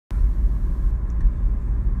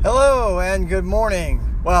Hello and good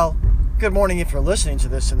morning. Well, good morning if you're listening to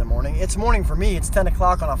this in the morning. It's morning for me. It's 10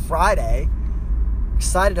 o'clock on a Friday.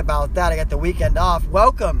 Excited about that. I got the weekend off.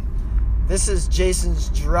 Welcome. This is Jason's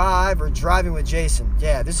Drive, or Driving with Jason.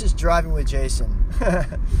 Yeah, this is Driving with Jason.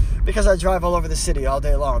 Because I drive all over the city all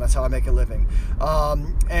day long. That's how I make a living.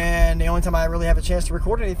 And the only time I really have a chance to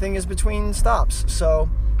record anything is between stops. So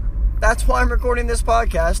that's why I'm recording this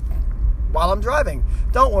podcast while I'm driving.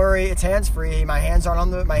 Don't worry, it's hands-free. My hands are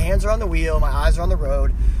on the wheel, my eyes are on the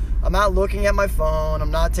road. I'm not looking at my phone,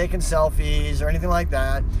 I'm not taking selfies or anything like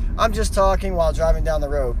that. I'm just talking while driving down the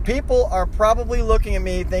road. People are probably looking at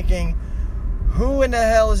me thinking, who in the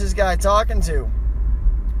hell is this guy talking to?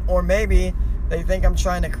 Or maybe they think I'm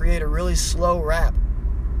trying to create a really slow rap.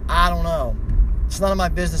 I don't know. It's none of my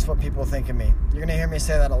business what people think of me. You're gonna hear me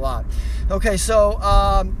say that a lot. Okay, so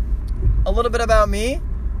a little bit about me.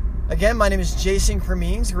 Again, my name is Jason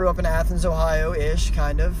Cremines. Grew up in Athens, Ohio-ish,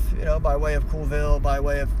 kind of, by way of Coolville, by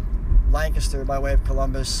way of Lancaster, by way of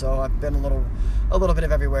Columbus. So I've been a little bit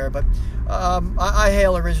of everywhere. But I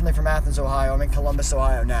hail originally from Athens, Ohio. I'm in Columbus,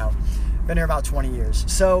 Ohio now. Been here about 20 years.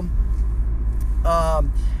 So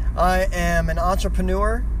I am an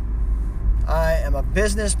entrepreneur. I am a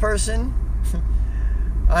business person.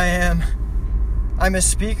 I'm a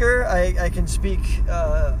speaker. I can speak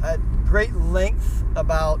at great length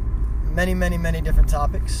about many different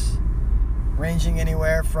topics, ranging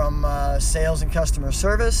anywhere from sales and customer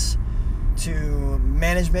service to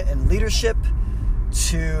management and leadership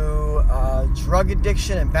to drug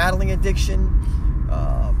addiction and battling addiction,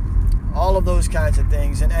 all of those kinds of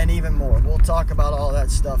things, and even more. We'll talk about all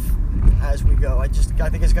that stuff as we go. I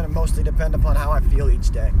think it's going to mostly depend upon how I feel each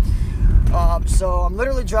day. So I'm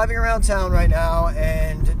literally driving around town right now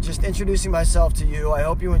and just introducing myself to you. I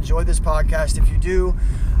hope you enjoy this podcast. If you do,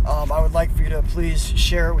 I would like for you to please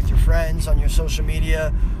share it with your friends on your social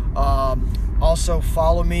media. Also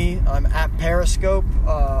follow me. I'm at Periscope.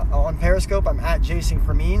 On Periscope, I'm at Jason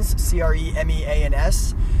Cremines,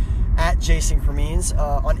 Cremeans, at Jason Cremines.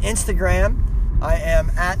 On Instagram, I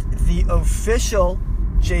am at the official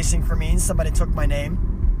Jason Cremines. Somebody took my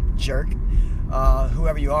name. Jerk.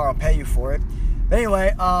 Whoever you are, I'll pay you for it. But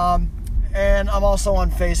anyway, and I'm also on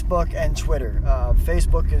Facebook and Twitter.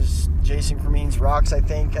 Facebook is Jason Cremines Rocks, I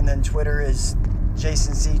think, and then Twitter is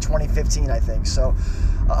Jason C 2015, I think. So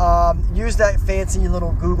use that fancy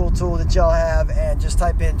little Google tool that y'all have and just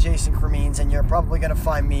type in Jason Cremines, and you're probably going to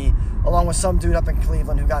find me along with some dude up in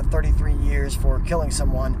Cleveland who got 33 years for killing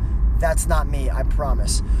someone. That's not me, I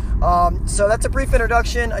promise. So that's a brief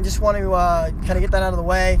introduction. I just want to kind of get that out of the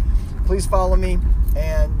way. Please follow me,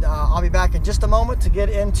 and I'll be back in just a moment to get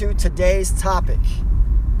into today's topic.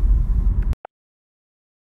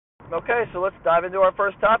 Okay, so let's dive into our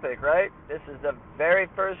first topic, right? This is the very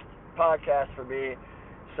first podcast for me,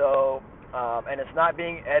 so and it's not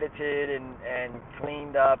being edited and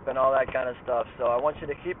cleaned up and all that kind of stuff. So I want you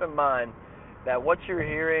to keep in mind that what you're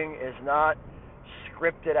hearing is not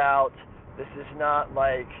scripted out. This is not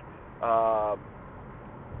like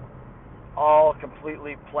all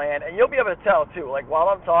completely planned, and you'll be able to tell too. Like while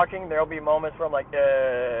I'm talking, there'll be moments where I'm like,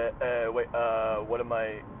 what am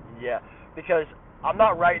I? Yeah, because I'm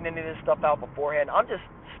not writing any of this stuff out beforehand. I'm just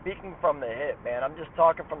speaking from the hip, man. I'm just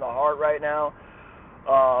talking from the heart right now.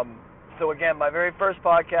 So again, my very first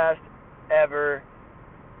podcast ever,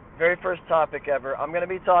 very first topic ever. I'm going to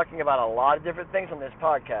be talking about a lot of different things on this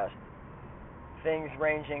podcast. Things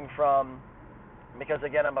ranging from, because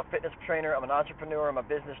again, I'm a fitness trainer, I'm an entrepreneur, I'm a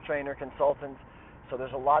business trainer, consultant, so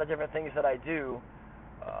there's a lot of different things that I do,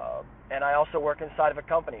 and I also work inside of a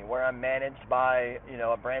company where I'm managed by,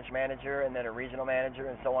 a branch manager and then a regional manager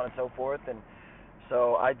and so on and so forth, and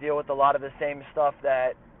so I deal with a lot of the same stuff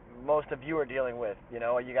that most of you are dealing with. You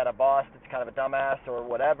got a boss that's kind of a dumbass or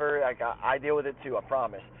whatever. I deal with it too, I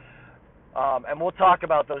promise. And we'll talk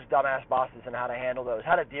about those dumbass bosses and how to handle those,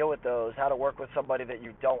 how to deal with those, how to work with somebody that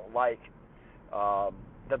you don't like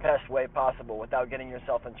the best way possible without getting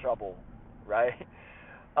yourself in trouble, right?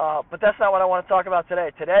 But that's not what I want to talk about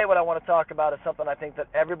today. Today, what I want to talk about is something I think that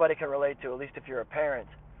everybody can relate to, at least if you're a parent.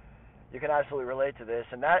 You can absolutely relate to this,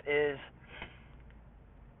 and that is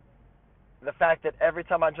the fact that every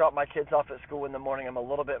time I drop my kids off at school in the morning, I'm a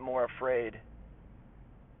little bit more afraid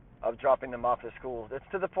of dropping them off at school. It's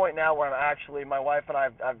to the point now where my wife and I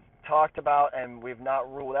have talked about, and we've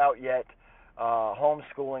not ruled out yet,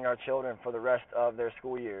 homeschooling our children for the rest of their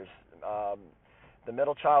school years. The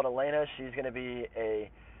middle child, Elena, she's going to be a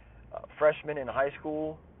freshman in high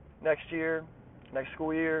school next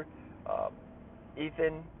school year.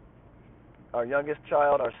 Ethan, our youngest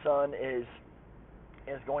child, our son, is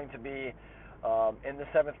going to be in the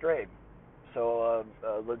 7th grade. So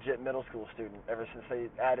a legit middle school student. Ever since they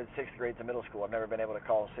added sixth grade to middle school, I've never been able to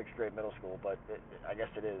call sixth grade middle school, but I guess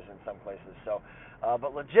it is in some places. So,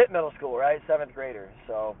 but legit middle school, right? Seventh grader.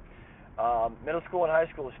 So middle school and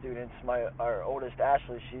high school students. Our oldest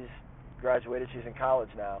Ashley, she's graduated. She's in college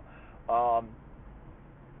now,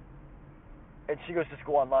 and she goes to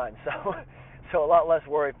school online. So a lot less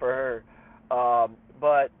worry for her.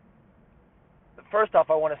 But first off,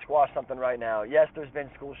 I want to squash something right now. Yes, there's been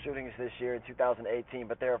school shootings this year in 2018,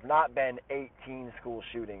 but there have not been 18 school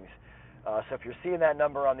shootings. So if you're seeing that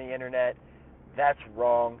number on the internet, that's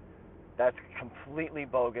wrong. That's completely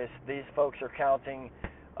bogus. These folks are counting,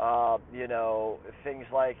 things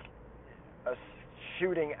like a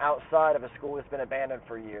shooting outside of a school that's been abandoned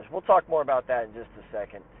for years. We'll talk more about that in just a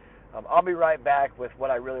second. I'll be right back with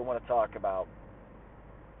what I really want to talk about.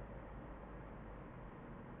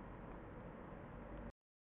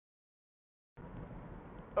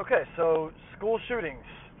 Okay, so school shootings.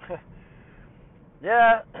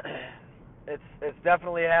 Yeah, it's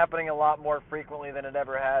definitely happening a lot more frequently than it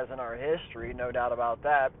ever has in our history, no doubt about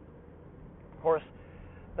that. Of course,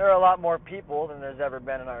 there are a lot more people than there's ever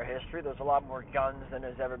been in our history. There's a lot more guns than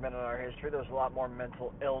there's ever been in our history. There's a lot more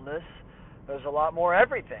mental illness. There's a lot more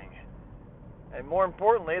everything. And more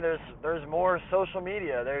importantly, there's more social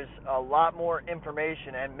media. There's a lot more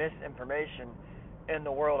information and misinformation in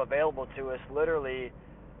the world available to us, literally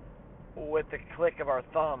with the click of our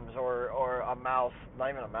thumbs or a mouse. Not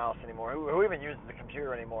even a mouse anymore. Who even uses a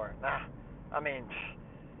computer anymore? I mean,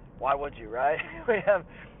 why would you, right?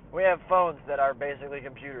 We have phones that are basically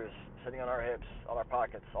computers sitting on our hips, on our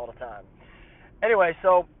pockets all the time. Anyway,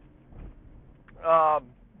 so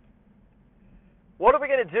what are we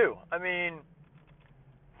going to do? I mean,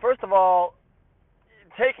 first of all,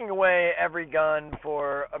 taking away every gun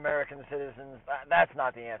for American citizens, that's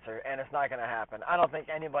not the answer, and it's not going to happen. I don't think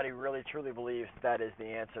anybody really truly believes that is the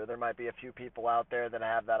answer. There might be a few people out there that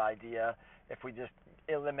have that idea. If we just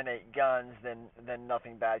eliminate guns, then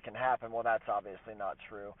nothing bad can happen. Well, that's obviously not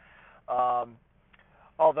true.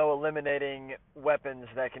 Although eliminating weapons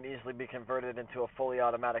that can easily be converted into a fully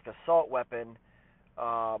automatic assault weapon,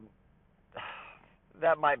 that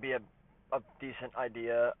might be a decent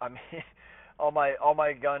idea. I mean, all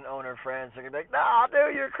my gun owner friends are gonna be like, "Nah,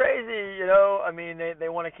 dude, you're crazy," I mean, they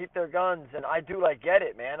want to keep their guns, and I do get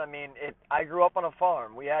it, man. I mean, I grew up on a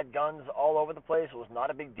farm. We had guns all over the place. It was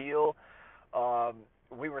not a big deal.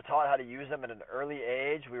 We were taught how to use them at an early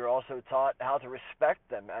age. We were also taught how to respect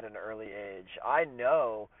them at an early age. I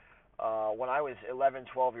know when I was 11,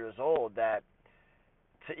 12 years old that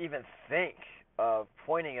to even think of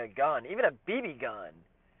pointing a gun, even a BB gun,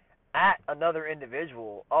 at another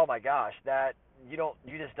individual, oh my gosh, that you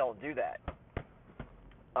just don't do that.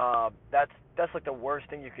 That's like the worst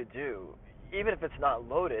thing you could do. Even if it's not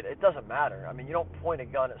loaded, it doesn't matter. I mean, you don't point a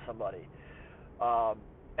gun at somebody.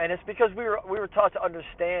 And it's because we were taught to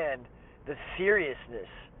understand the seriousness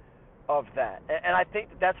of that. And I think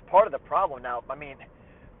that's part of the problem now. I mean,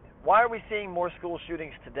 why are we seeing more school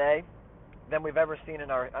shootings today than we've ever seen in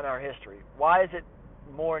our history? Why is it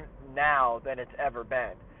more now than it's ever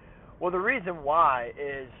been? Well, the reason why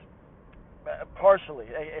is partially.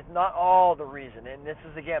 It's not all the reason. And this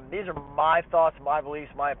is, again, these are my thoughts, my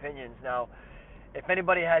beliefs, my opinions. Now, if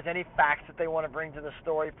anybody has any facts that they want to bring to the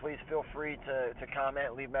story, please feel free to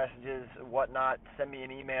comment, leave messages, whatnot, send me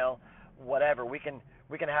an email, whatever. We can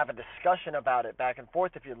have a discussion about it back and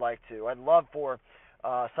forth if you'd like to. I'd love for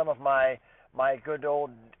some of my good old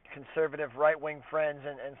conservative right-wing friends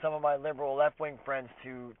and some of my liberal left-wing friends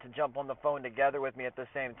to jump on the phone together with me at the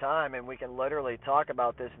same time, and we can literally talk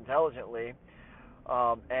about this intelligently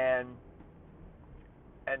and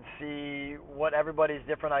see what everybody's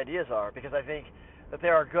different ideas are, because I think that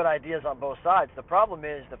there are good ideas on both sides. The problem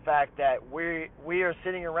is the fact that we are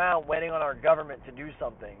sitting around waiting on our government to do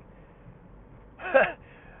something.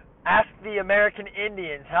 Ask the American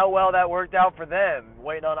Indians how well that worked out for them,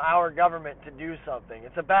 waiting on our government to do something.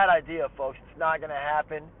 It's a bad idea, folks. It's not going to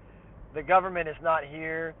happen. The government is not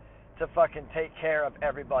here to fucking take care of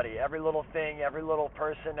everybody. Every little thing, every little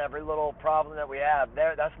person, every little problem that we have,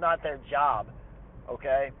 that's not their job,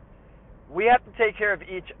 okay? We have to take care of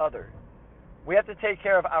each other. We have to take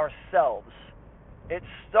care of ourselves. It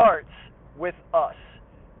starts with us,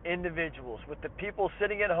 individuals, with the people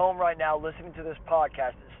sitting at home right now listening to this podcast.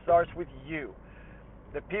 It starts with you.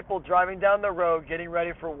 The people driving down the road, getting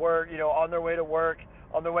ready for work, on their way to work,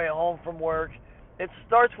 on their way home from work. It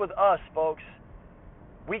starts with us, folks.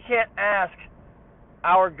 We can't ask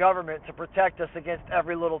our government to protect us against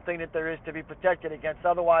every little thing that there is to be protected against.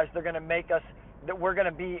 Otherwise, they're going to make us, they're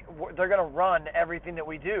going to run everything that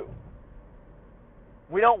we do.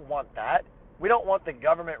 We don't want that. We don't want the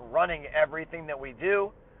government running everything that we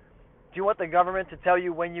do. Do you want the government to tell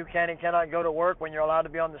you when you can and cannot go to work, when you're allowed to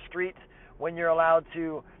be on the streets, when you're allowed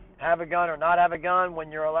to have a gun or not have a gun,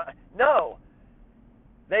 when you're allowed? No.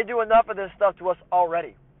 They do enough of this stuff to us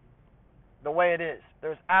already, the way it is.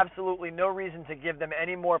 There's absolutely no reason to give them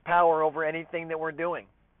any more power over anything that we're doing,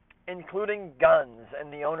 including guns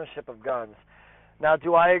and the ownership of guns. Now,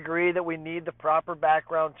 do I agree that we need the proper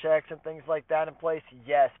background checks and things like that in place?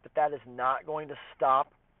 Yes, but that is not going to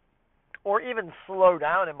stop or even slow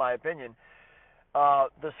down, in my opinion,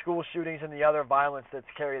 the school shootings and the other violence that's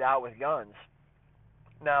carried out with guns.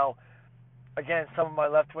 Now, again, some of my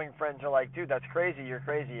left-wing friends are like, dude, that's crazy, you're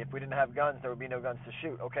crazy. If we didn't have guns, there would be no guns to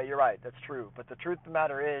shoot. Okay, you're right, that's true. But the truth of the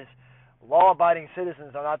matter is, law-abiding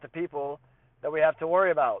citizens are not the people that we have to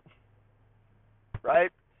worry about,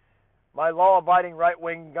 right? My law-abiding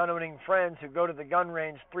right-wing gun-owning friends who go to the gun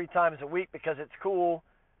range 3 times a week because it's cool,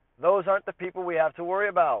 those aren't the people we have to worry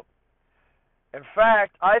about. In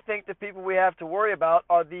fact, I think the people we have to worry about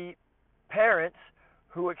are the parents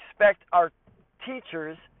who expect our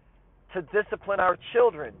teachers to discipline our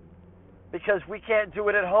children because we can't do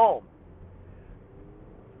it at home.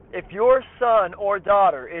 If your son or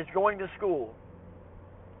daughter is going to school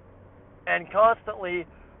and constantly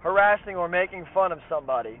harassing or making fun of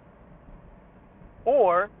somebody,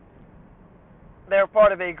 or they're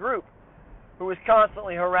part of a group who is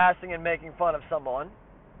constantly harassing and making fun of someone,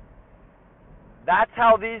 that's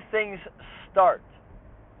how these things start.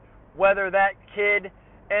 Whether that kid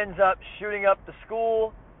ends up shooting up the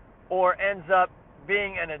school or ends up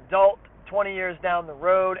being an adult 20 years down the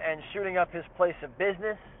road and shooting up his place of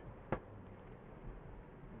business,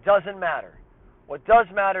 doesn't matter. What does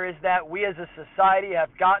matter is that we as a society have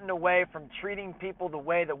gotten away from treating people the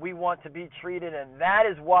way that we want to be treated, and that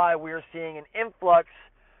is why we are seeing an influx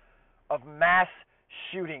of mass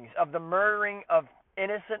shootings, of the murdering of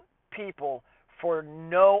innocent people for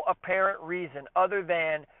no apparent reason other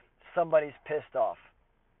than somebody's pissed off.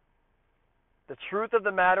 The truth of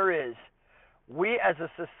the matter is, we as a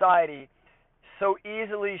society so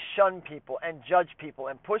easily shun people and judge people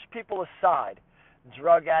and push people aside.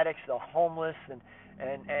 Drug addicts, the homeless,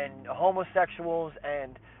 and homosexuals,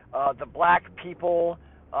 and the black people,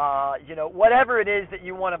 whatever it is that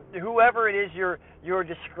you want to, whoever it is you're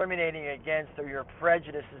discriminating against or your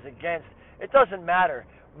prejudice is against, it doesn't matter.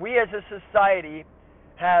 We as a society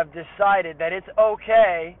have decided that it's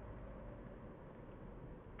okay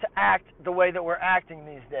to act the way that we're acting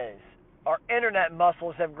these days. Our internet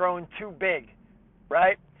muscles have grown too big,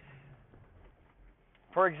 right?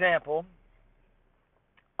 For example,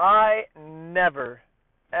 I never,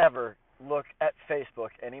 ever look at Facebook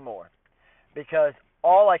anymore because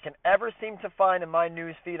all I can ever seem to find in my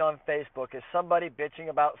news feed on Facebook is somebody bitching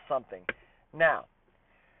about something. Now,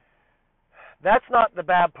 that's not the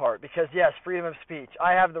bad part because, yes, freedom of speech.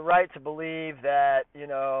 I have the right to believe that,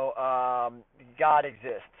 God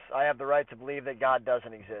exists. I have the right to believe that God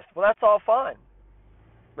doesn't exist. Well, that's all fine,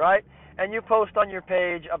 right? And you post on your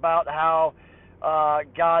page about how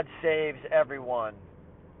God saves everyone.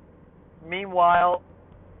 Meanwhile,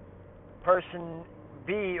 person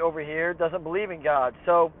B over here doesn't believe in God.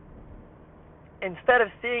 So instead of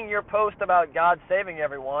seeing your post about God saving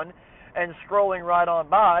everyone and scrolling right on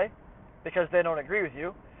by because they don't agree with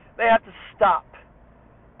you, they have to stop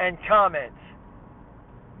and comment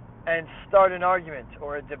and start an argument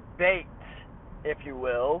or a debate, if you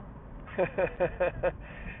will.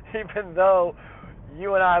 Even though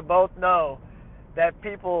you and I both know that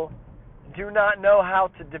people do not know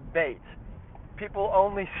how to debate. People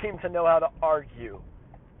only seem to know how to argue,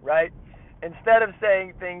 right? Instead of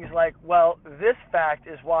saying things like, well, this fact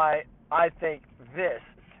is why I think this,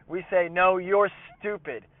 we say, no, you're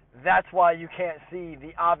stupid. That's why you can't see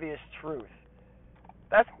the obvious truth.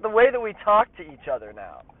 That's the way that we talk to each other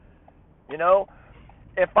now.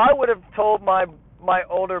 If I would have told my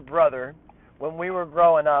older brother when we were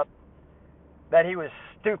growing up that he was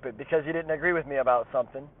stupid because he didn't agree with me about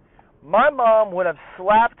something, my mom would have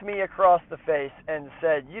slapped me across the face and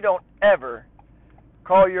said, you don't ever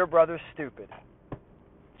call your brother stupid.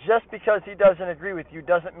 Just because he doesn't agree with you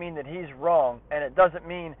doesn't mean that he's wrong, and it doesn't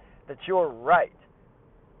mean that you're right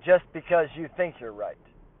just because you think you're right.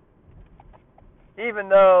 Even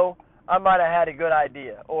though I might have had a good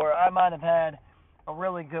idea, or I might have had a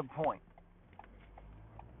really good point.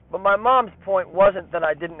 But my mom's point wasn't that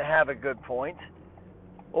I didn't have a good point,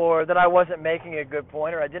 or that I wasn't making a good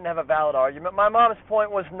point, or I didn't have a valid argument. My mom's point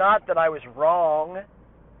was not that I was wrong.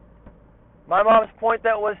 My mom's point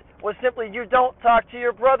that was simply, you don't talk to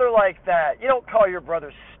your brother like that. You don't call your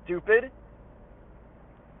brother stupid.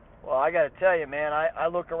 Well, I got to tell you, man, I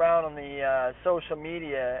look around on the social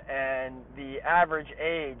media, and the average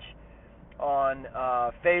age on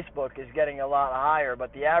Facebook is getting a lot higher,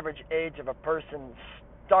 but the average age of a person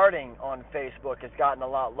starting on Facebook has gotten a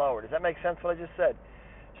lot lower. Does that make sense what I just said?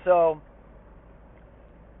 So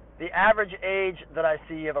the average age that I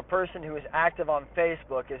see of a person who is active on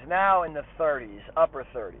Facebook is now in the 30s, upper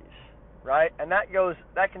 30s, right? And that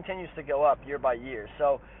continues to go up year by year.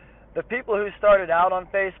 So the people who started out on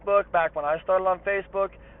Facebook back when I started on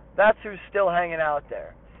Facebook, that's who's still hanging out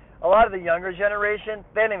there. A lot of the younger generation,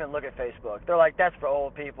 they don't even look at Facebook. They're like, that's for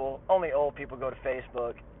old people. Only old people go to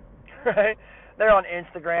Facebook, right? They're on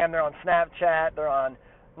Instagram, they're on Snapchat, they're on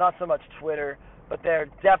not so much Twitter, but they're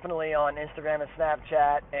definitely on Instagram and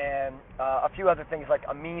Snapchat and a few other things like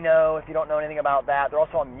Amino, if you don't know anything about that. They're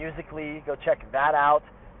also on Musical.ly. Go check that out,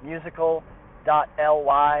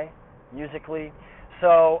 musical.ly, Musical.ly.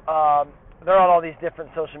 So they're on all these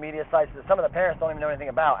different social media sites that some of the parents don't even know anything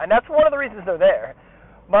about. And that's one of the reasons they're there.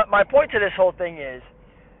 My point to this whole thing is,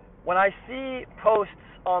 when I see posts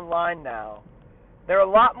online now, they're a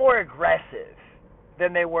lot more aggressive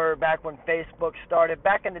than they were back when Facebook started.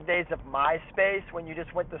 Back in the days of MySpace, when you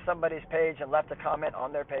just went to somebody's page and left a comment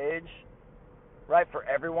on their page, right, for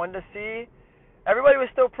everyone to see. Everybody was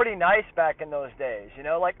still pretty nice back in those days, you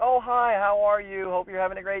know, like, oh, hi, how are you? Hope you're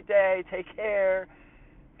having a great day. Take care.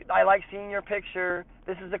 I like seeing your picture.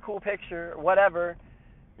 This is a cool picture, whatever.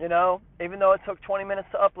 You know, even though it took 20 minutes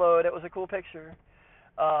to upload, it was a cool picture.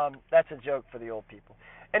 That's a joke for the old people.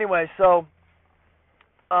 Anyway, so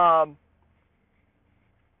now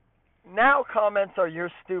comments are, you're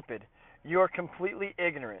stupid. You're completely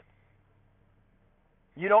ignorant.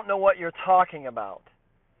 You don't know what you're talking about.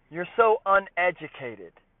 You're so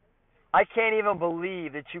uneducated. I can't even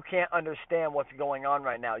believe that you can't understand what's going on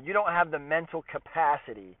right now. You don't have the mental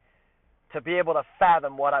capacity to be able to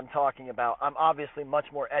fathom what I'm talking about. I'm obviously much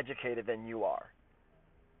more educated than you are.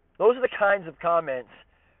 Those are the kinds of comments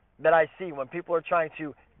that I see when people are trying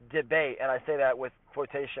to debate, and I say that with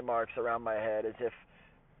quotation marks around my head as if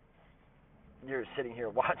you're sitting here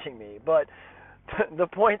watching me. But the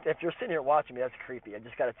point, if you're sitting here watching me, that's creepy. I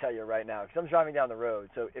just got to tell you right now, because I'm driving down the road.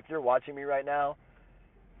 So if you're watching me right now,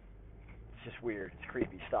 it's just weird. It's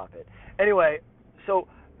creepy. Stop it. Anyway, so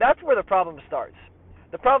that's where the problem starts.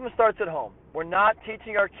 The problem starts at home. We're not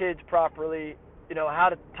teaching our kids properly, you know, how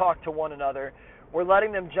to talk to one another. We're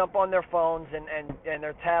letting them jump on their phones and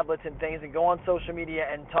their tablets and things and go on social media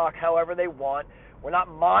and talk however they want. We're not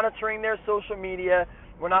monitoring their social media.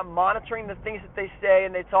 We're not monitoring the things that they say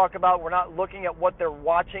and they talk about. We're not looking at what they're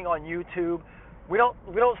watching on YouTube. We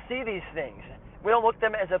don't see these things. We don't look at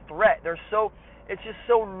them as a threat. It's just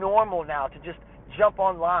so normal now to just jump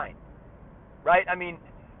online, right? I mean,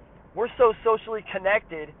 we're so socially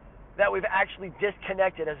connected that we've actually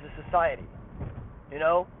disconnected as a society, you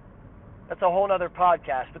know? That's a whole other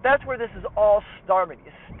podcast. But that's where this is all starting.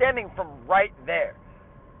 It's stemming from right there,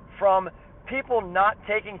 from people not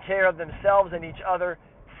taking care of themselves and each other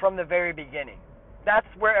from the very beginning. That's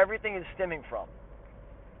where everything is stemming from.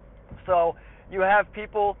 So you have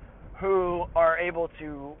people who are able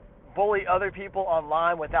to bully other people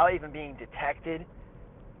online without even being detected.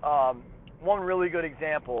 One really good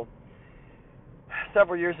example,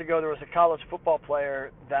 several years ago, there was a college football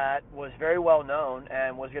player that was very well known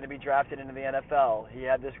and was going to be drafted into the NFL. He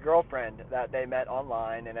had this girlfriend that they met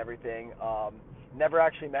online and everything, never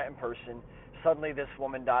actually met in person. Suddenly this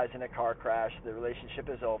woman dies in a car crash. The relationship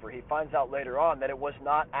is over. He finds out later on that it was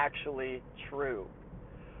not actually true.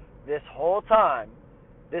 This whole time,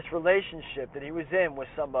 this relationship that he was in with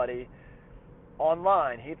somebody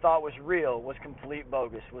online he thought was real was complete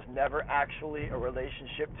bogus, was never actually a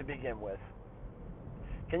relationship to begin with.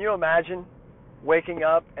 Can you imagine waking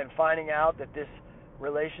up and finding out that this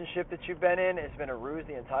relationship that you've been in has been a ruse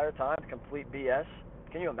the entire time, complete BS?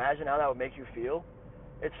 Can you imagine how that would make you feel?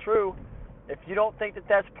 It's true. If you don't think that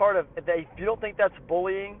that's if you don't think that's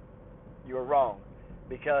bullying, you're wrong.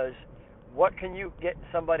 Because what can you get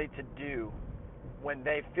somebody to do when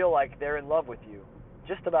they feel like they're in love with you?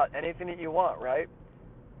 Just about anything that you want, right?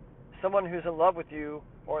 Someone who's in love with you,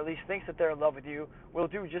 or at least thinks that they're in love with you, will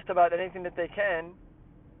do just about anything that they can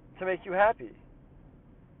to make you happy.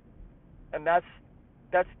 And that's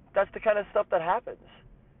the kind of stuff that happens.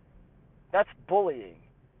 That's bullying.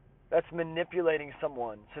 That's manipulating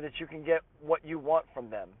someone so that you can get what you want from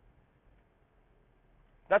them.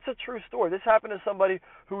 That's a true story. This happened to somebody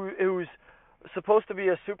who's supposed to be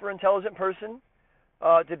a super intelligent person,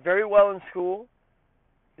 did very well in school,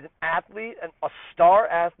 is an athlete, and a star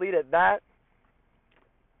athlete at that.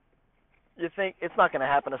 You think it's not going to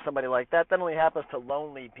happen to somebody like that. That only happens to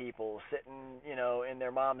lonely people sitting, in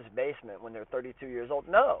their mom's basement when they're 32 years old.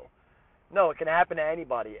 No. No, it can happen to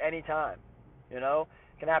anybody, anytime. It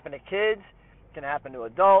can happen to kids, it can happen to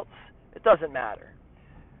adults. It doesn't matter.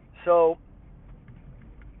 So,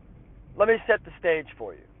 let me set the stage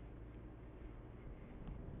for you.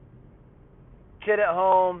 Kid at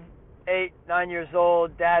home, 8, 9 years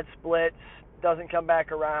old, dad splits, doesn't come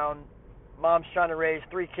back around. Mom's trying to raise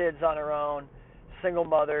 3 kids on her own, single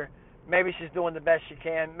mother. Maybe she's doing the best she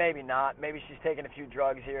can, maybe not. Maybe she's taking a few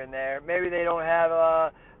drugs here and there. Maybe they don't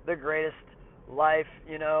have the greatest life,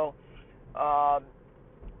 They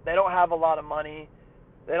don't have a lot of money.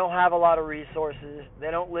 They don't have a lot of resources. They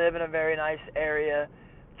don't live in a very nice area.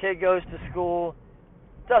 Kid goes to school,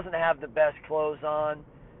 doesn't have the best clothes on.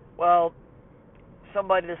 Well,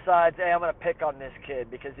 somebody decides, hey, I'm going to pick on this kid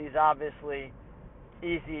because he's obviously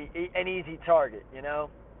an easy target,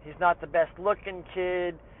 He's not the best looking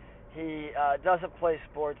kid. He doesn't play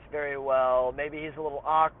sports very well. Maybe he's a little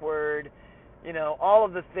awkward. All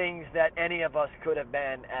of the things that any of us could have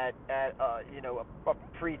been at a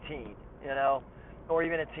preteen, or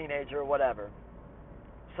even a teenager or whatever.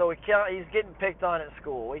 So he's getting picked on at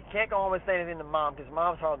school. He can't go home and say anything to mom because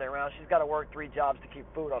mom's hardly around. She's got to work 3 jobs to keep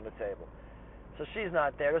food on the table. So she's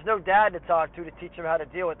not there. There's no dad to talk to teach him how to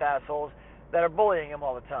deal with assholes that are bullying him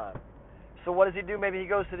all the time. So what does he do? Maybe he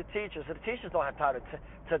goes to the teachers. So the teachers don't have time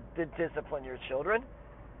to discipline your children,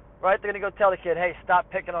 right? They're going to go tell the kid, hey, stop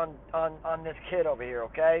picking on this kid over here,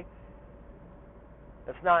 okay?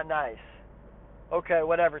 That's not nice. Okay,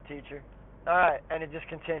 whatever, teacher. All right, and it just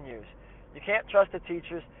continues. You can't trust the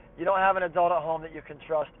teachers. You don't have an adult at home that you can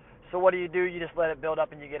trust. So what do? You just let it build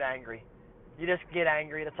up and you get angry. You just get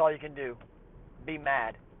angry. That's all you can do. Be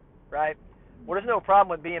mad, right? Well, there's no problem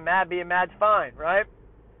with being mad. Being mad's fine, right?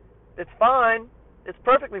 It's fine. It's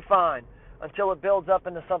perfectly fine until it builds up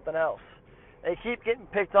into something else. They keep getting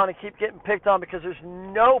picked on and keep getting picked on because there's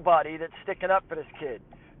nobody that's sticking up for this kid.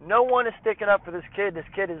 No one is sticking up for this kid. This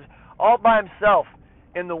kid is all by himself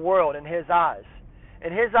in the world, in his eyes.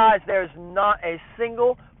 In his eyes, there's not a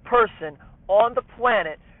single person on the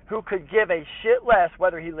planet who could give a shit less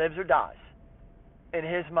whether he lives or dies, in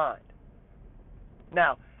his mind.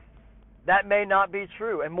 Now, that may not be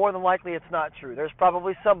true, and more than likely it's not true. There's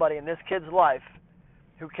probably somebody in this kid's life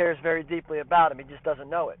who cares very deeply about him. He just doesn't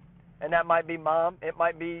know it. And that might be mom. It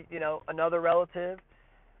might be, another relative.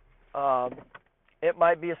 It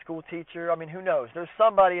might be a school teacher. I mean, who knows? There's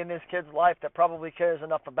somebody in this kid's life that probably cares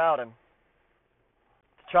enough about him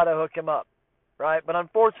to try to hook him up, right? But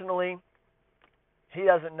unfortunately, he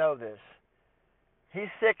doesn't know this. He's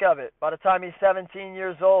sick of it. By the time he's 17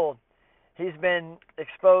 years old, he's been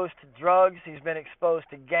exposed to drugs. He's been exposed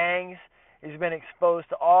to gangs. He's been exposed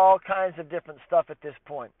to all kinds of different stuff at this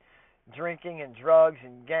point. Drinking and drugs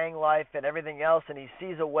and gang life and everything else. And he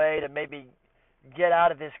sees a way to maybe get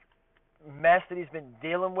out of this mess that he's been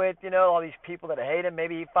dealing with, all these people that hate him.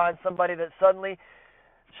 Maybe he finds somebody that suddenly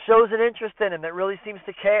shows an interest in him that really seems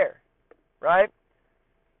to care, right?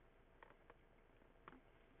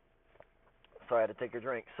 Sorry, I had to take a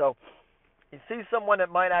drink. So he sees someone that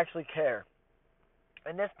might actually care.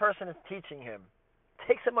 And this person is teaching him.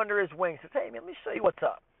 Takes him under his wing. Says, hey, man, let me show you what's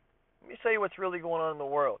up. Let me show you what's really going on in the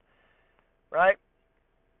world. Right?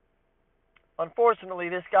 Unfortunately,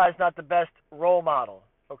 this guy's not the best role model.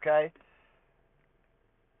 Okay?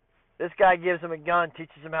 This guy gives him a gun,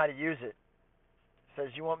 teaches him how to use it. Says,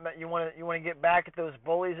 you want to get back at those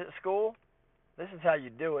bullies at school? This is how you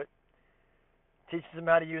do it. Teaches him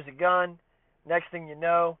how to use a gun. Next thing you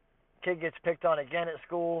know, kid gets picked on again at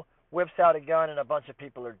school, whips out a gun, and a bunch of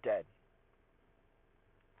people are dead.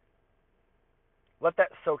 Let that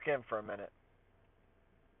soak in for a minute.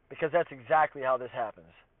 Because that's exactly how this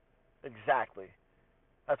happens. Exactly.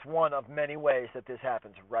 That's one of many ways that this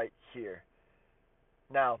happens right here.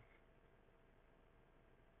 Now,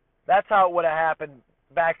 that's how it would have happened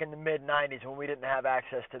back in the mid-'90s when we didn't have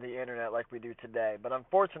access to the internet like we do today. But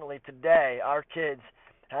unfortunately, today, our kids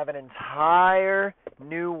have an entire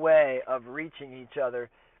new way of reaching each other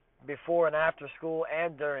before and after school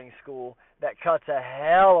and during school that cuts a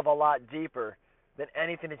hell of a lot deeper than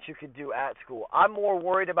anything that you could do at school. I'm more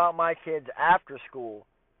worried about my kids after school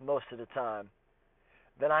most of the time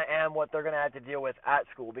than I am what they're going to have to deal with at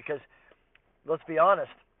school. Because, let's be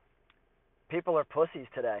honest, people are pussies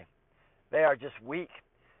today. They are just weak.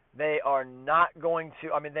 They are not going to,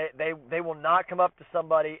 they will not come up to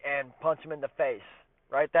somebody and punch them in the face,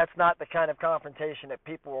 right? That's not the kind of confrontation that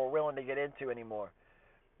people are willing to get into anymore.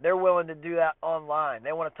 They're willing to do that online.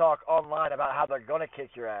 They want to talk online about how they're going to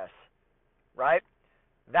kick your ass, right?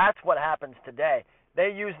 That's what happens today.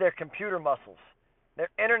 They use their computer muscles, their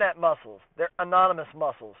internet muscles, their anonymous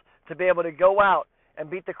muscles to be able to go out and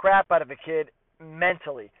beat the crap out of a kid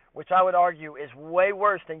mentally, which I would argue is way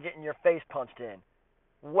worse than getting your face punched in.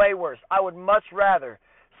 Way worse. I would much rather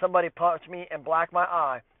somebody punch me and black my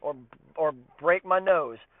eye or break my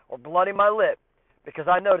nose or bloody my lip, because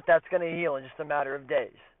I know that that's going to heal in just a matter of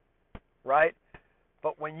days, right?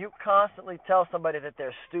 But when you constantly tell somebody that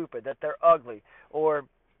they're stupid, that they're ugly, or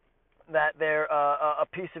that they're a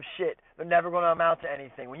piece of shit, they're never going to amount to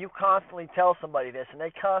anything. When you constantly tell somebody this and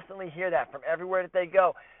they constantly hear that from everywhere that they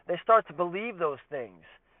go, they start to believe those things.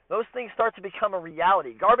 Those things start to become a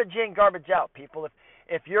reality. Garbage in, garbage out, people.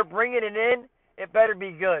 If you're bringing it in, it better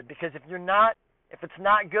be good, because if it's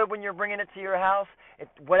not good when you're bringing it to your house,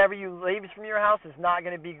 whatever you leave from your house is not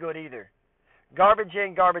going to be good either. Garbage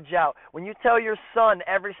in, garbage out. When you tell your son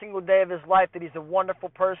every single day of his life that he's a wonderful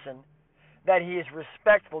person, that he is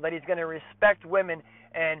respectful, that he's going to respect women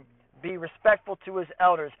and be respectful to his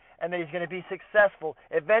elders, and that he's going to be successful,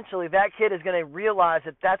 eventually that kid is going to realize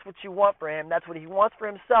that that's what you want for him, that's what he wants for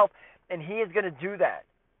himself, and he is going to do that.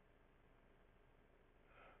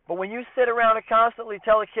 But when you sit around and constantly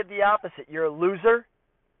tell a kid the opposite, you're a loser,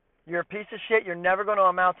 you're a piece of shit, you're never going to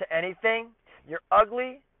amount to anything, you're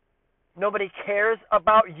ugly, nobody cares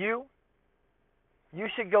about you, you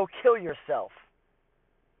should go kill yourself.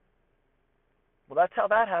 Well, that's how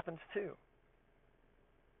that happens too.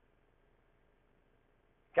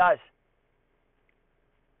 Guys,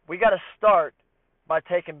 we got to start by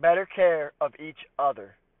taking better care of each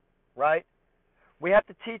other, right? We have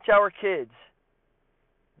to teach our kids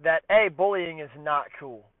that A, bullying is not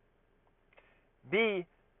cool. B,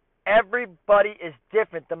 everybody is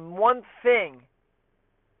different. The one thing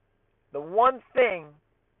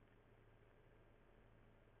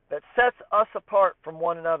that sets us apart from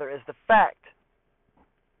one another is the fact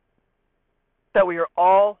that we are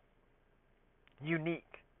all unique,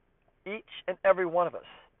 each and every one of us.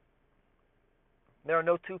 There are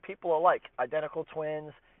no two people alike, identical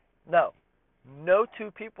twins. No two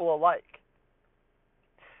people alike.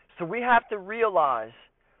 So we have to realize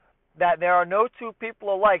that there are no two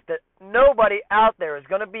people alike, that nobody out there is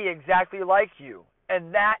going to be exactly like you,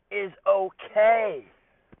 and that is okay.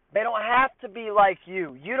 They don't have to be like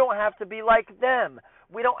you. You don't have to be like them.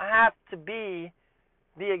 We don't have to be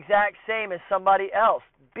the exact same as somebody else.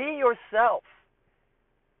 Be yourself.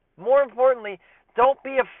 More importantly, don't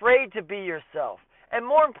be afraid to be yourself. And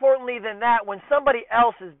more importantly than that, when somebody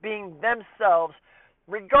else is being themselves,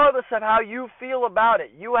 regardless of how you feel about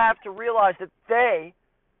it, you have to realize that they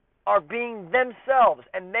are being themselves,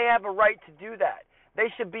 and they have a right to do that.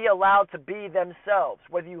 They should be allowed to be themselves,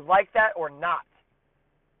 whether you like that or not.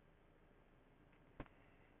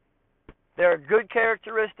 There are good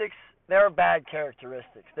characteristics, there are bad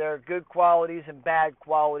characteristics. There are good qualities and bad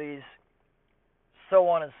qualities, so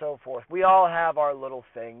on and so forth. We all have our little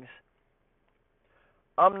things.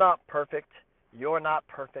 I'm not perfect. You're not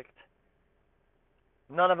perfect.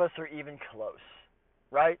 None of us are even close,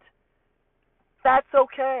 right? That's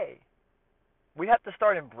okay. We have to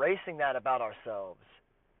start embracing that about ourselves.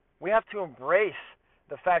 We have to embrace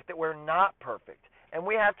the fact that we're not perfect. And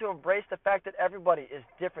we have to embrace the fact that everybody is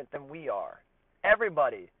different than we are.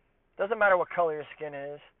 Everybody. Doesn't matter what color your skin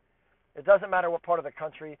is. It doesn't matter what part of the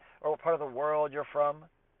country or what part of the world you're from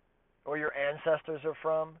or your ancestors are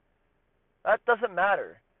from. That doesn't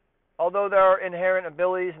matter. Although there are inherent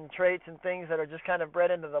abilities and traits and things that are just kind of bred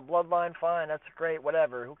into the bloodline, fine, that's great,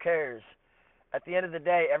 whatever, who cares? At the end of the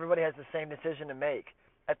day, everybody has the same decision to make.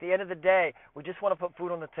 At the end of the day, we just want to put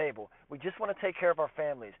food on the table. We just want to take care of our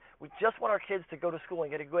families. We just want our kids to go to school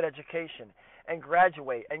and get a good education and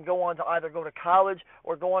graduate and go on to either go to college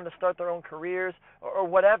or go on to start their own careers or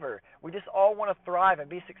whatever. We just all want to thrive and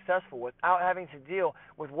be successful without having to deal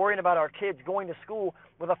with worrying about our kids going to school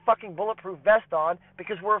with a fucking bulletproof vest on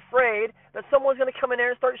because we're afraid that someone's going to come in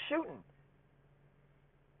there and start shooting.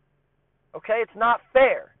 Okay? It's not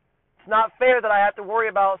fair. It's not fair that I have to worry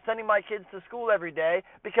about sending my kids to school every day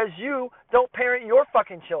because you don't parent your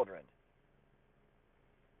fucking children.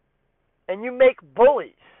 And you make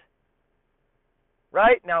bullies.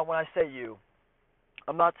 Right? Now, when I say you,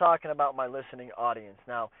 I'm not talking about my listening audience.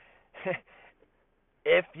 Now,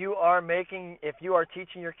 if you are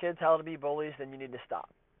teaching your kids how to be bullies, then you need to stop.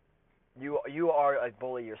 You are a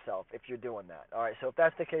bully yourself if you're doing that. All right, so if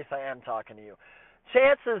that's the case, I am talking to you.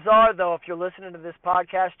 Chances are, though, if you're listening to this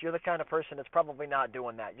podcast, you're the kind of person that's probably not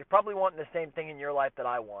doing that. You're probably wanting the same thing in your life that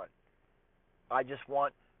I want. I just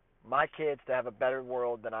want my kids to have a better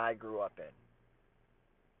world than I grew up in.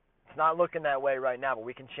 It's not looking that way right now, but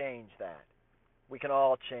we can change that. We can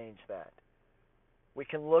all change that. We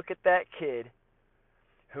can look at that kid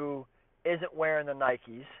who isn't wearing the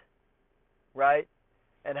Nikes, right?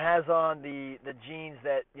 And has on the jeans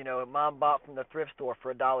that, mom bought from the thrift store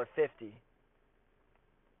for $1.50.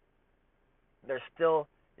 They're still,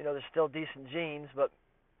 they're still decent jeans, but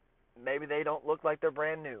maybe they don't look like they're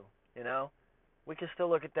brand new. We can still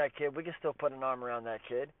look at that kid. We can still put an arm around that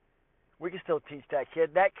kid. We can still teach that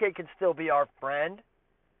kid. That kid can still be our friend.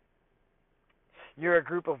 You're a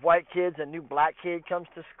group of white kids, a new black kid comes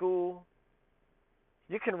to school.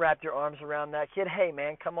 You can wrap your arms around that kid. Hey,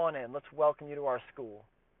 man, come on in. Let's welcome you to our school.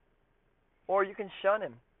 Or you can shun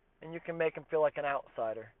him, and you can make him feel like an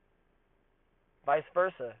outsider. Vice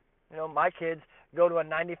versa. My kids go to a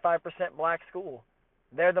 95% black school.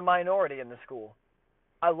 They're the minority in the school.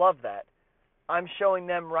 I love that. I'm showing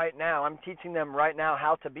them right now, I'm teaching them right now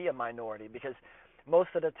how to be a minority, because most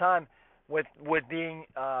of the time with being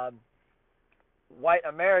white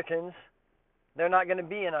Americans, they're not going to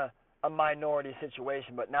be in a minority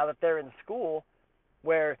situation. But now that they're in school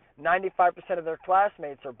where 95% of their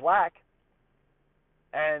classmates are black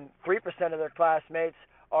and 3% of their classmates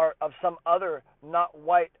are of some other not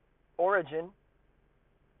white origin,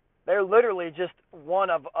 they're literally just one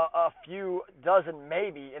of a few dozen,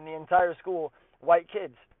 maybe, in the entire school, white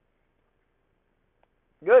kids.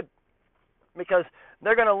 Good. Because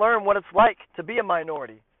they're going to learn what it's like to be a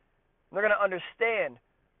minority. They're going to understand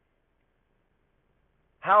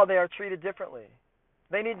how they are treated differently.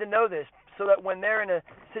 They need to know this so that when they're in a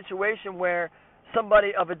situation where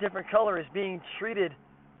somebody of a different color is being treated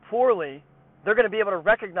poorly, they're going to be able to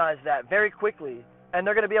recognize that very quickly, and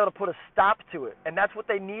they're going to be able to put a stop to it. And that's what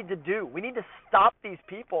they need to do. We need to stop these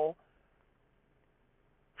people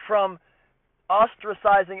from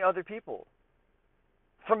ostracizing other people,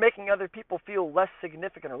 from making other people feel less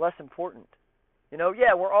significant or less important.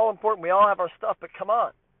 Yeah, we're all important. We all have our stuff, but come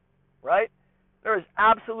on, right? There is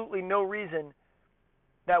absolutely no reason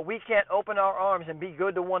that we can't open our arms and be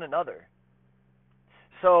good to one another.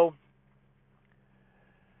 So,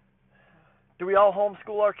 do we all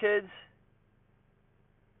homeschool our kids?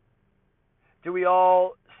 Do we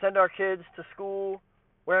all send our kids to school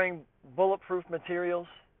wearing bulletproof materials?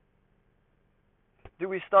 Do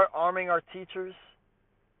we start arming our teachers?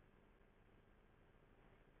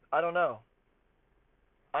 I don't know.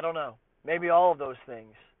 Maybe all of those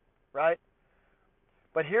things, right?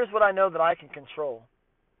 But here's what I know that I can control,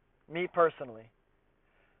 me personally.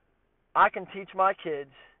 I can teach my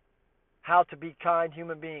kids how to be kind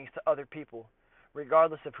human beings to other people,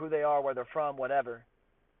 regardless of who they are, where they're from, whatever.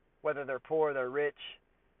 Whether they're poor, they're rich,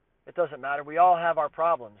 it doesn't matter. We all have our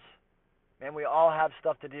problems, and we all have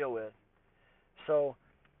stuff to deal with. So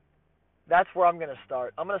that's where I'm going to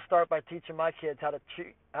start. I'm going to start by teaching my kids how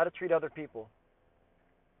to treat other people.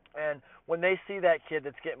 And when they see that kid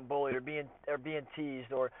that's getting bullied or being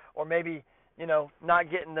teased or maybe,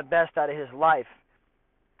 not getting the best out of his life,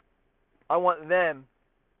 I want them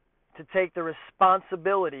to take the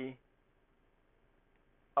responsibility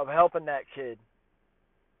of helping that kid,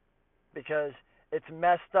 because it's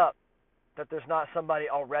messed up that there's not somebody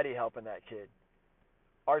already helping that kid.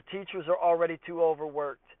 Our teachers are already too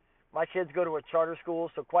overworked. My kids go to a charter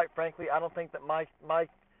school, so quite frankly, I don't think that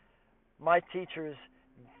my teachers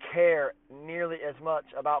care nearly as much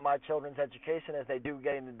about my children's education as they do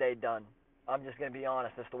getting the day done. I'm just going to be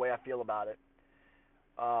honest. That's the way I feel about it.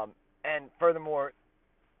 And furthermore,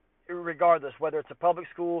 regardless, whether it's a public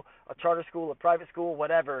school, a charter school, a private school,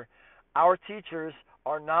 whatever, our teachers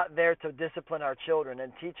are not there to discipline our children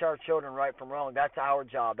and teach our children right from wrong. That's our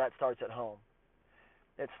job. That starts at home.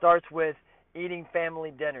 It starts with eating family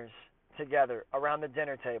dinners together around the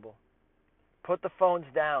dinner table. Put the phones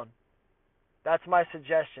down. That's my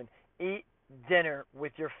suggestion. Eat dinner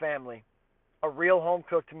with your family. A real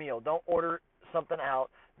home-cooked meal. Don't order something out.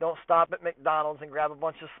 Don't stop at McDonald's and grab a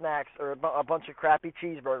bunch of snacks or a bunch of crappy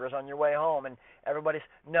cheeseburgers on your way home and everybody's...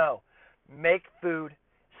 No. Make food.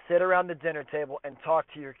 Sit around the dinner table and talk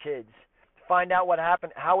to your kids. Find out what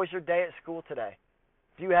happened. How was your day at school today?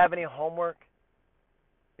 Do you have any homework?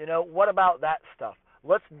 What about that stuff?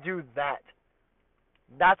 Let's do that.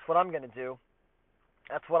 That's what I'm going to do.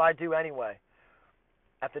 That's what I do anyway.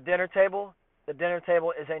 At the dinner table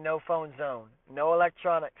is a no-phone zone. No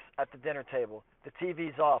electronics at the dinner table. The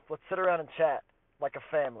TV's off. Let's sit around and chat like a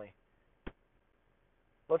family.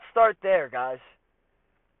 Let's start there, guys.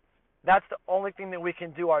 That's the only thing that we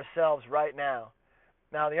can do ourselves right now.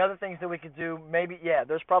 Now, the other things that we can do, maybe,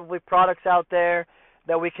 there's probably products out there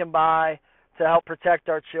that we can buy to help protect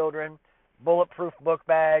our children. Bulletproof book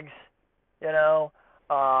bags,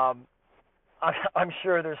 I'm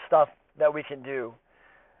sure there's stuff that we can do.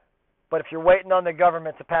 But if you're waiting on the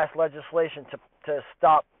government to pass legislation to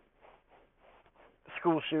stop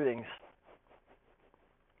school shootings.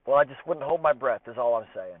 Well, I just wouldn't hold my breath is all I'm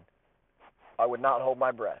saying. I would not hold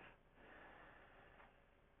my breath.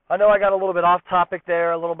 I know I got a little bit off topic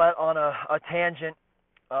there, a little bit on a tangent.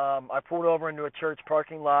 I pulled over into a church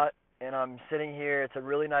parking lot, and I'm sitting here. It's a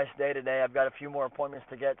really nice day today. I've got a few more appointments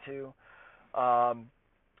to get to.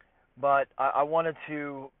 But I wanted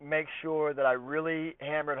to make sure that I really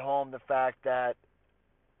hammered home the fact that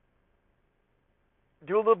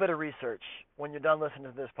do a little bit of research when you're done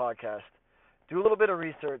listening to this podcast. Do a little bit of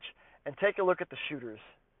research and take a look at the shooters.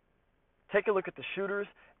 Take a look at the shooters,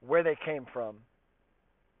 where they came from.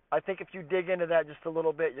 I think if you dig into that just a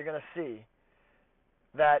little bit, you're going to see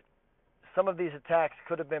that some of these attacks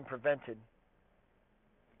could have been prevented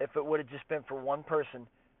if it would have just been for one person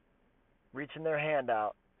reaching their hand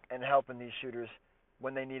out and helping these shooters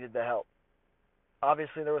when they needed the help.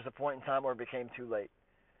 Obviously, there was a point in time where it became too late.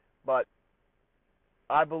 But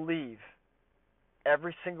I believe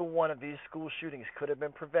every single one of these school shootings could have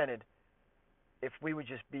been prevented if we would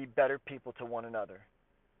just be better people to one another.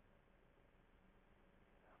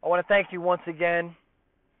 I want to thank you once again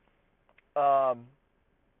for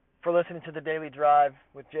listening to the Daily Drive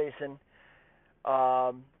with Jason.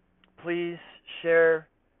 Please share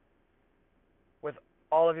with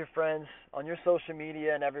all of your friends on your social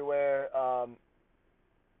media and everywhere.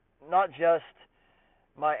 Not just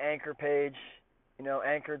my Anchor page,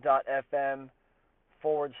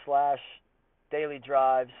 anchor.fm/Daily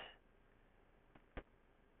Drives.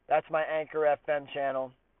 That's my Anchor FM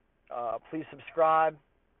channel. Please subscribe.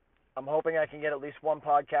 I'm hoping I can get at least one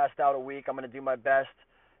podcast out a week. I'm going to do my best.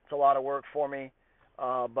 It's a lot of work for me,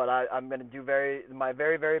 but I'm going to do my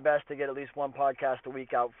very, very best to get at least one podcast a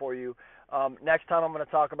week out for you. Next time I'm going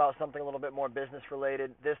to talk about something a little bit more business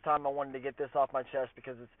related. This time I wanted to get this off my chest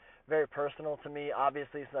because it's very personal to me,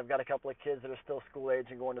 obviously, since I've got a couple of kids that are still school age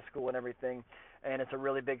and going to school and everything, and it's a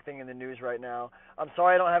really big thing in the news right now. I'm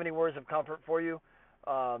sorry I don't have any words of comfort for you,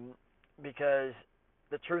 because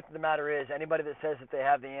the truth of the matter is anybody that says that they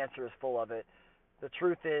have the answer is full of it. The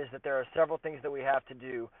truth is that there are several things that we have to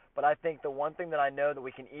do, but I think the one thing that I know that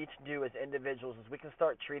we can each do as individuals is we can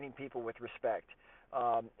start treating people with respect.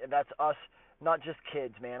 And that's us, not just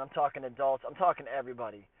kids, man. I'm talking adults. I'm talking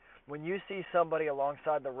everybody. When you see somebody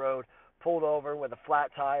alongside the road pulled over with a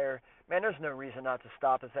flat tire, man, there's no reason not to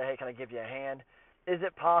stop and say, hey, can I give you a hand? Is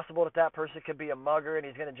it possible that that person could be a mugger and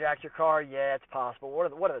he's going to jack your car? Yeah, it's possible. What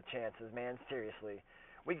are the chances, man? Seriously.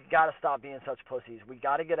 We got to stop being such pussies. We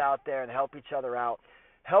got to get out there and help each other out.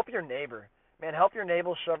 Help your neighbor. Man, help your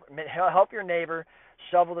neighbor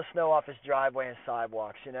shovel the snow off his driveway and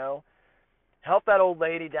sidewalks, Help that old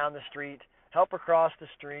lady down the street. Help her cross the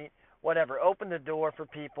street. Whatever. Open the door for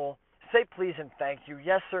people. Say please and thank you.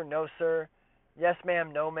 Yes, sir. No, sir. Yes,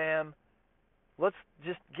 ma'am. No, ma'am. Let's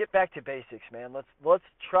just get back to basics, man. Let's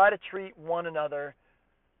try to treat one another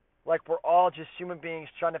like we're all just human beings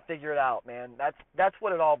trying to figure it out, man. That's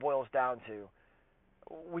what it all boils down to.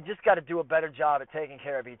 We just got to do a better job at taking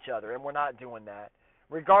care of each other, and we're not doing that.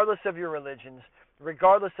 Regardless of your religions,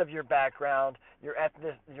 regardless of your background, your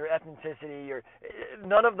ethnicity,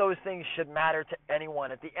 none of those things should matter to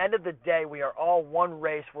anyone. At the end of the day, we are all one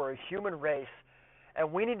race. We're a human race,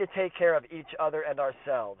 and we need to take care of each other and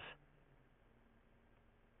ourselves.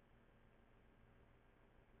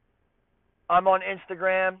 I'm on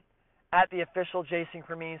Instagram at the official Jason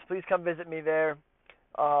Cremines. Please come visit me there.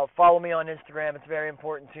 Follow me on Instagram. It's very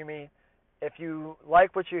important to me. If you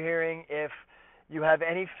like what you're hearing, if you have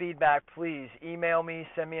any feedback, please email me,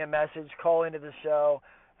 send me a message, call into the show,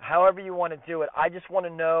 however you want to do it. I just want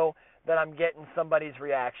to know that I'm getting somebody's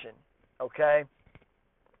reaction, okay?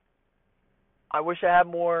 I wish I had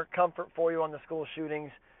more comfort for you on the school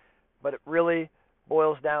shootings, but it really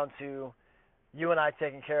boils down to you and I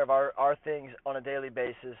taking care of our things on a daily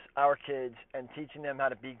basis, our kids, and teaching them how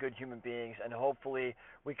to be good human beings, and hopefully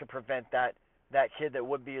we can prevent that kid that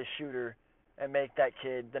would be a shooter and make that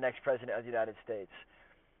kid the next president of the United States.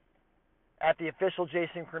 At the official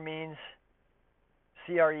Jason Cremines,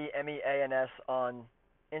 Cremeans on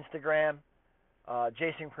Instagram,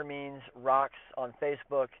 Jason Cremines Rocks on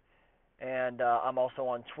Facebook, and I'm also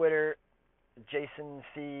on Twitter,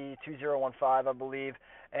 JasonC2015, I believe.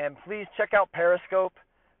 And please check out Periscope.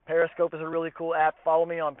 Periscope is a really cool app. Follow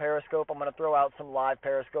me on Periscope. I'm going to throw out some live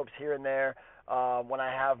Periscopes here and there when I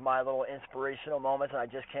have my little inspirational moments, and I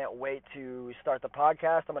just can't wait to start the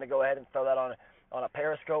podcast. I'm going to go ahead and throw that on a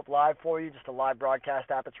Periscope live for you, just a live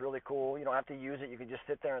broadcast app. It's really cool. You don't have to use it. You can just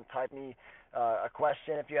sit there and type me a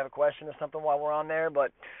question if you have a question or something while we're on there.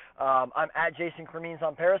 But I'm at Jason Cremines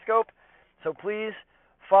on Periscope. So please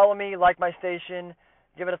follow me, like my station,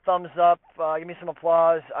 Give it a thumbs up. Give me some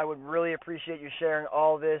applause. I would really appreciate you sharing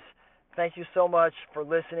all this. Thank you so much for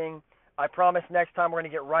listening. I promise next time we're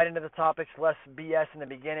going to get right into the topics, less BS in the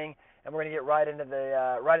beginning, and we're going to get right into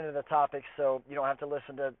the topics, so you don't have to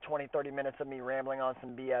listen to 20, 30 minutes of me rambling on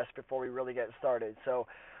some BS before we really get started. So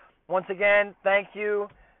once again, thank you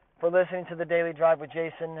for listening to the Daily Drive with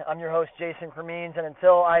Jason. I'm your host, Jason Cremines, and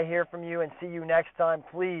until I hear from you and see you next time,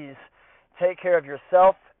 please take care of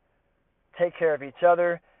yourself, take care of each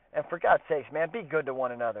other, and for God's sakes, man, be good to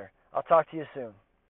one another. I'll talk to you soon.